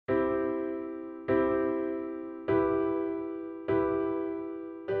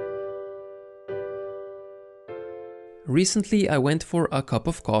Recently I went for a cup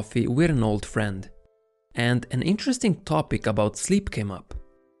of coffee with an old friend, and an interesting topic about sleep came up.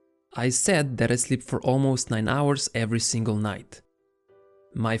 I said that I sleep for almost 9 hours every single night.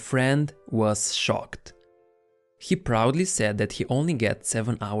 My friend was shocked. He proudly said that he only gets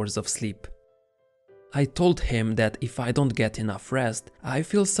 7 hours of sleep. I told him that if I don't get enough rest, I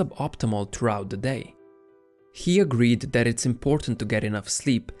feel suboptimal throughout the day. He agreed that it's important to get enough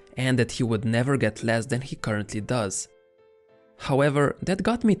sleep and that he would never get less than he currently does. However, that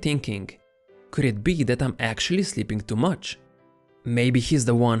got me thinking, could it be that I'm actually sleeping too much? Maybe he's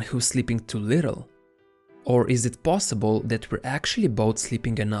the one who's sleeping too little? Or is it possible that we're actually both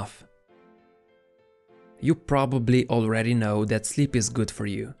sleeping enough? You probably already know that sleep is good for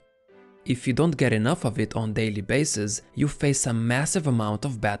you. If you don't get enough of it on a daily basis, you face a massive amount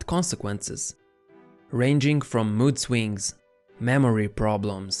of bad consequences, ranging from mood swings, memory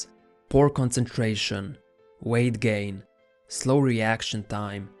problems, poor concentration, weight gain, slow reaction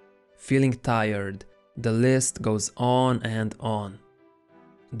time, feeling tired, the list goes on and on.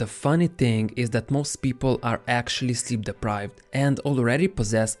 The funny thing is that most people are actually sleep deprived and already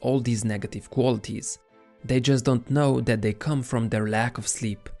possess all these negative qualities. They just don't know that they come from their lack of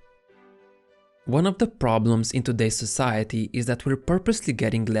sleep. One of the problems in today's society is that we're purposely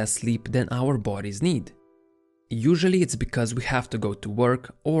getting less sleep than our bodies need. Usually it's because we have to go to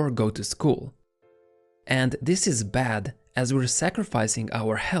work or go to school. And this is bad as we're sacrificing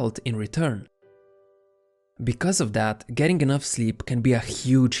our health in return. Because of that, getting enough sleep can be a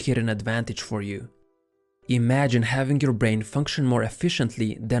huge hidden advantage for you. Imagine having your brain function more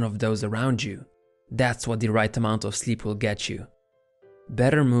efficiently than of those around you. That's what the right amount of sleep will get you.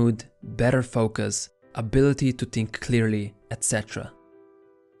 Better mood, better focus, ability to think clearly, etc.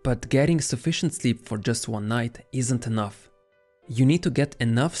 But getting sufficient sleep for just one night isn't enough. You need to get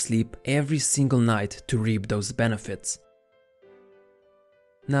enough sleep every single night to reap those benefits.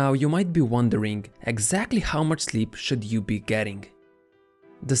 Now you might be wondering exactly how much sleep should you be getting.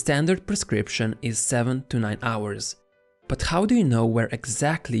 The standard prescription is 7 to 9 hours, but how do you know where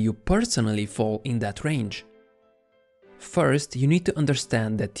exactly you personally fall in that range? First, you need to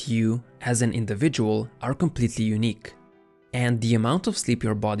understand that you, as an individual, are completely unique. And the amount of sleep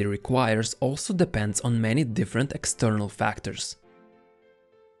your body requires also depends on many different external factors.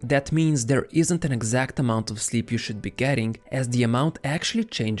 That means there isn't an exact amount of sleep you should be getting, as the amount actually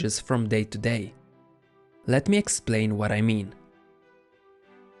changes from day to day. Let me explain what I mean.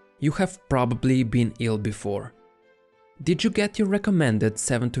 You have probably been ill before. Did you get your recommended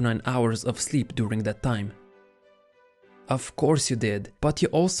 7 to 9 hours of sleep during that time? Of course you did, but you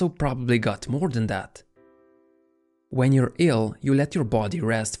also probably got more than that. When you're ill, you let your body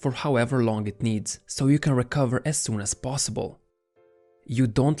rest for however long it needs, so you can recover as soon as possible. You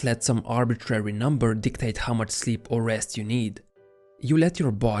don't let some arbitrary number dictate how much sleep or rest you need. You let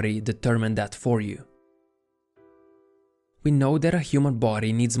your body determine that for you. We know that a human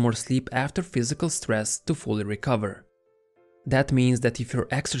body needs more sleep after physical stress to fully recover. That means that if you're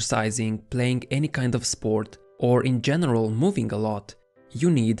exercising, playing any kind of sport, or in general moving a lot,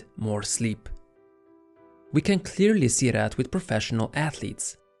 you need more sleep. We can clearly see that with professional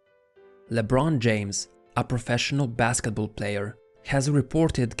athletes. LeBron James, a professional basketball player, has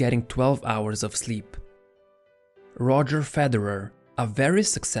reported getting 12 hours of sleep. Roger Federer, a very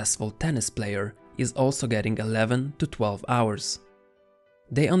successful tennis player, is also getting 11 to 12 hours.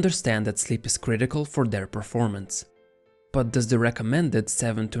 They understand that sleep is critical for their performance. But does the recommended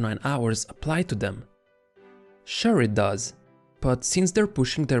 7 to 9 hours apply to them? Sure it does, but since they're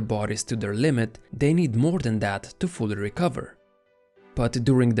pushing their bodies to their limit, they need more than that to fully recover. But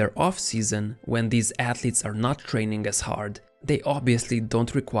during their off-season, when these athletes are not training as hard, they obviously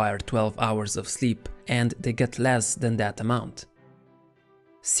don't require 12 hours of sleep, and they get less than that amount.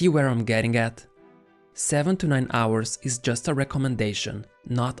 See where I'm getting at? 7 to 9 hours is just a recommendation,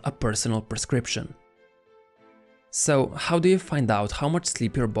 not a personal prescription. So, how do you find out how much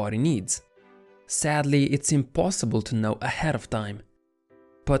sleep your body needs? Sadly, it's impossible to know ahead of time.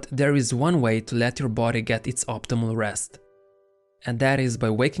 But there is one way to let your body get its optimal rest. And that is by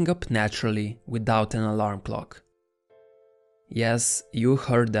waking up naturally without an alarm clock. Yes, you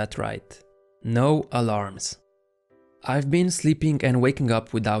heard that right. No alarms. I've been sleeping and waking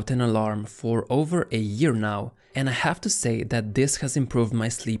up without an alarm for over a year now, and I have to say that this has improved my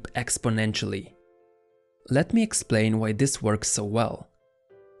sleep exponentially. Let me explain why this works so well.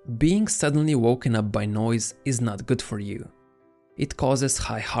 Being suddenly woken up by noise is not good for you. It causes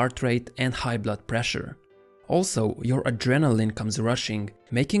high heart rate and high blood pressure. Also, your adrenaline comes rushing,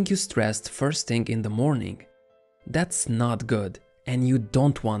 making you stressed first thing in the morning. That's not good, and you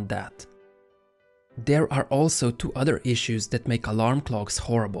don't want that. There are also two other issues that make alarm clocks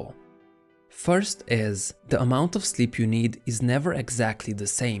horrible. First is, the amount of sleep you need is never exactly the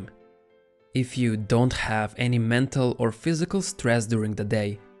same. If you don't have any mental or physical stress during the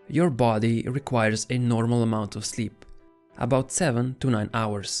day, your body requires a normal amount of sleep, about 7 to 9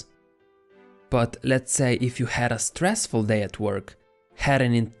 hours. But let's say if you had a stressful day at work, had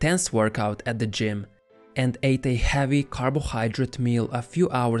an intense workout at the gym, and ate a heavy carbohydrate meal a few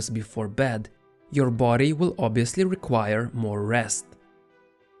hours before bed, your body will obviously require more rest.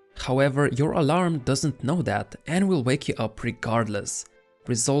 However, your alarm doesn't know that and will wake you up regardless,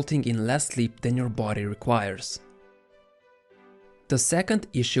 resulting in less sleep than your body requires. The second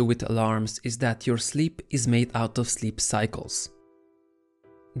issue with alarms is that your sleep is made out of sleep cycles.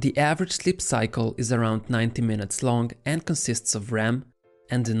 The average sleep cycle is around 90 minutes long and consists of REM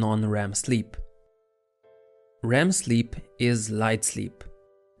and non-REM sleep. REM sleep is light sleep.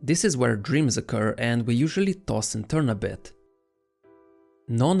 This is where dreams occur and we usually toss and turn a bit.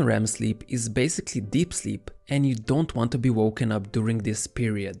 Non-REM sleep is basically deep sleep and you don't want to be woken up during this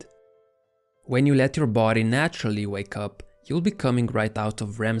period. When you let your body naturally wake up, you'll be coming right out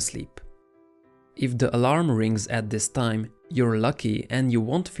of REM sleep. If the alarm rings at this time, you're lucky and you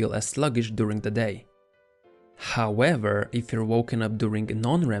won't feel as sluggish during the day. However, if you're woken up during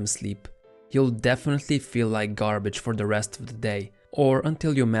non-REM sleep, you'll definitely feel like garbage for the rest of the day, or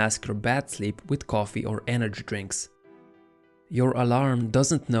until you mask your bad sleep with coffee or energy drinks. Your alarm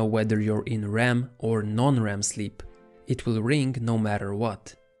doesn't know whether you're in REM or non-REM sleep. It will ring no matter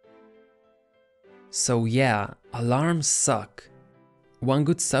what. So yeah, alarms suck. One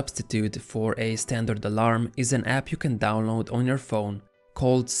good substitute for a standard alarm is an app you can download on your phone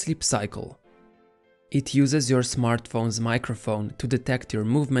called Sleep Cycle. It uses your smartphone's microphone to detect your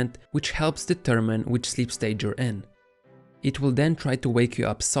movement, which helps determine which sleep stage you're in. It will then try to wake you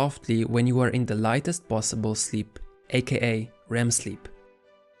up softly when you are in the lightest possible sleep, aka REM sleep.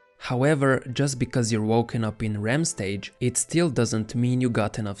 However, just because you're woken up in REM stage, it still doesn't mean you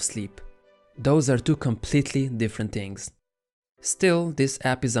got enough sleep. Those are two completely different things. Still, this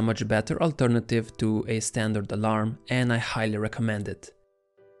app is a much better alternative to a standard alarm and I highly recommend it.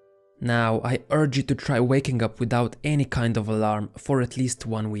 Now, I urge you to try waking up without any kind of alarm for at least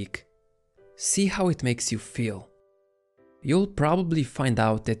 1 week. See how it makes you feel. You'll probably find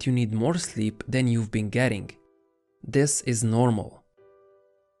out that you need more sleep than you've been getting. This is normal.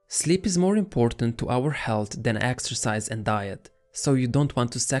 Sleep is more important to our health than exercise and diet, so you don't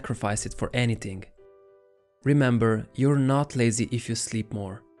want to sacrifice it for anything. Remember, you're not lazy if you sleep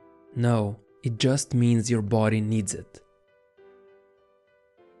more. No, it just means your body needs it.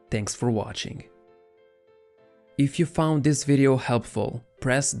 Thanks for watching. If you found this video helpful,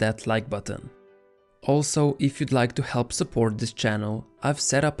 press that like button. Also, if you'd like to help support this channel, I've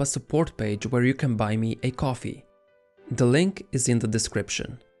set up a support page where you can buy me a coffee. The link is in the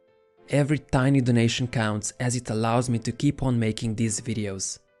description. Every tiny donation counts as it allows me to keep on making these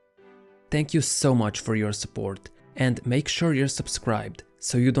videos. Thank you so much for your support and make sure you're subscribed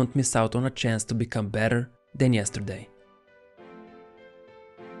so you don't miss out on a chance to become better than yesterday.